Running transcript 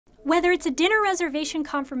Whether it's a dinner reservation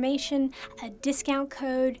confirmation, a discount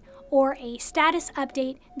code, or a status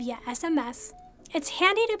update via SMS, it's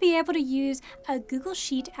handy to be able to use a Google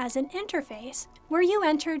Sheet as an interface where you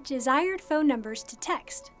enter desired phone numbers to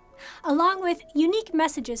text, along with unique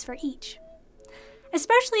messages for each,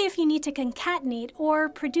 especially if you need to concatenate or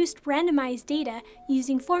produce randomized data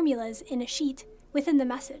using formulas in a sheet within the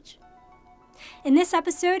message. In this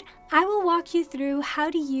episode, I will walk you through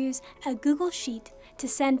how to use a Google Sheet to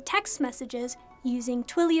send text messages using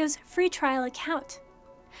Twilio's free trial account.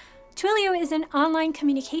 Twilio is an online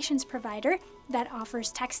communications provider that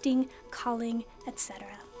offers texting, calling, etc.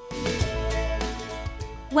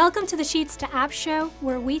 Welcome to the Sheets to Apps show,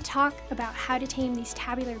 where we talk about how to tame these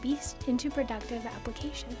tabular beasts into productive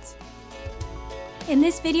applications. In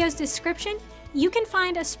this video's description, you can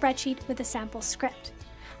find a spreadsheet with a sample script,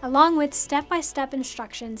 along with step-by-step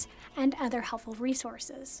instructions and other helpful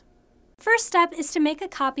resources. First step is to make a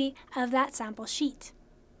copy of that sample sheet.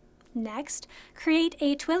 Next, create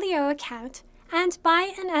a Twilio account and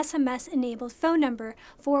buy an SMS-enabled phone number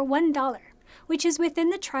for $1, which is within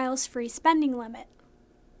the trial's free spending limit.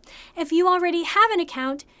 If you already have an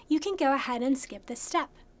account, you can go ahead and skip this step.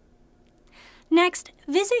 Next,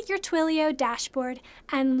 visit your Twilio dashboard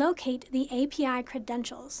and locate the API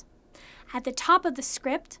credentials. At the top of the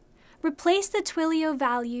script, replace the Twilio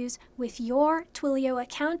values with your Twilio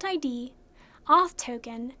account ID, auth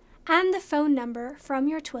token, and the phone number from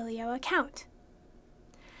your Twilio account.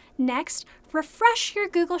 Next, refresh your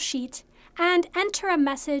Google Sheet and enter a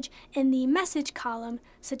message in the message column,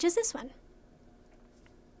 such as this one.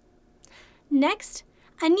 Next,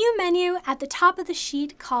 a new menu at the top of the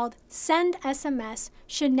sheet called Send SMS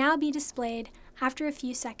should now be displayed after a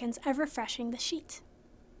few seconds of refreshing the sheet.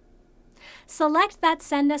 Select that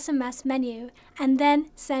Send SMS menu and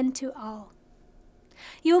then Send to All.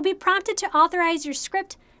 You will be prompted to authorize your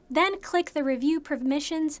script, then click the Review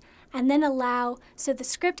Permissions and then Allow so the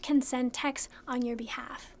script can send text on your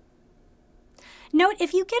behalf. Note,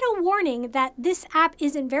 if you get a warning that this app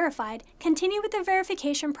isn't verified, continue with the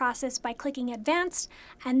verification process by clicking Advanced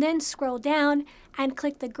and then scroll down and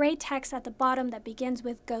click the gray text at the bottom that begins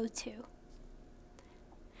with Go To.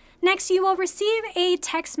 Next, you will receive a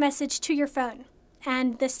text message to your phone,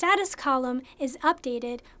 and the status column is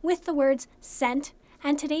updated with the words Sent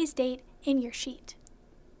and today's date in your sheet.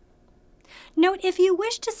 Note, if you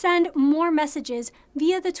wish to send more messages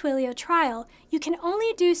via the Twilio trial, you can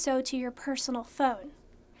only do so to your personal phone.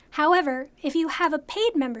 However, if you have a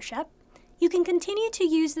paid membership, you can continue to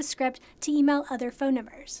use the script to email other phone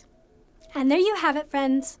numbers. And there you have it,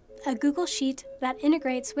 friends, a Google Sheet that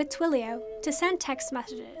integrates with Twilio to send text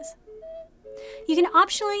messages. You can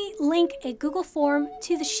optionally link a Google form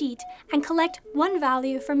to the sheet and collect one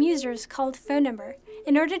value from users called phone number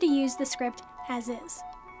in order to use the script as is.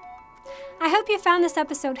 I hope you found this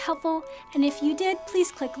episode helpful, and if you did,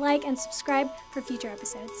 please click like and subscribe for future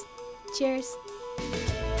episodes. Cheers!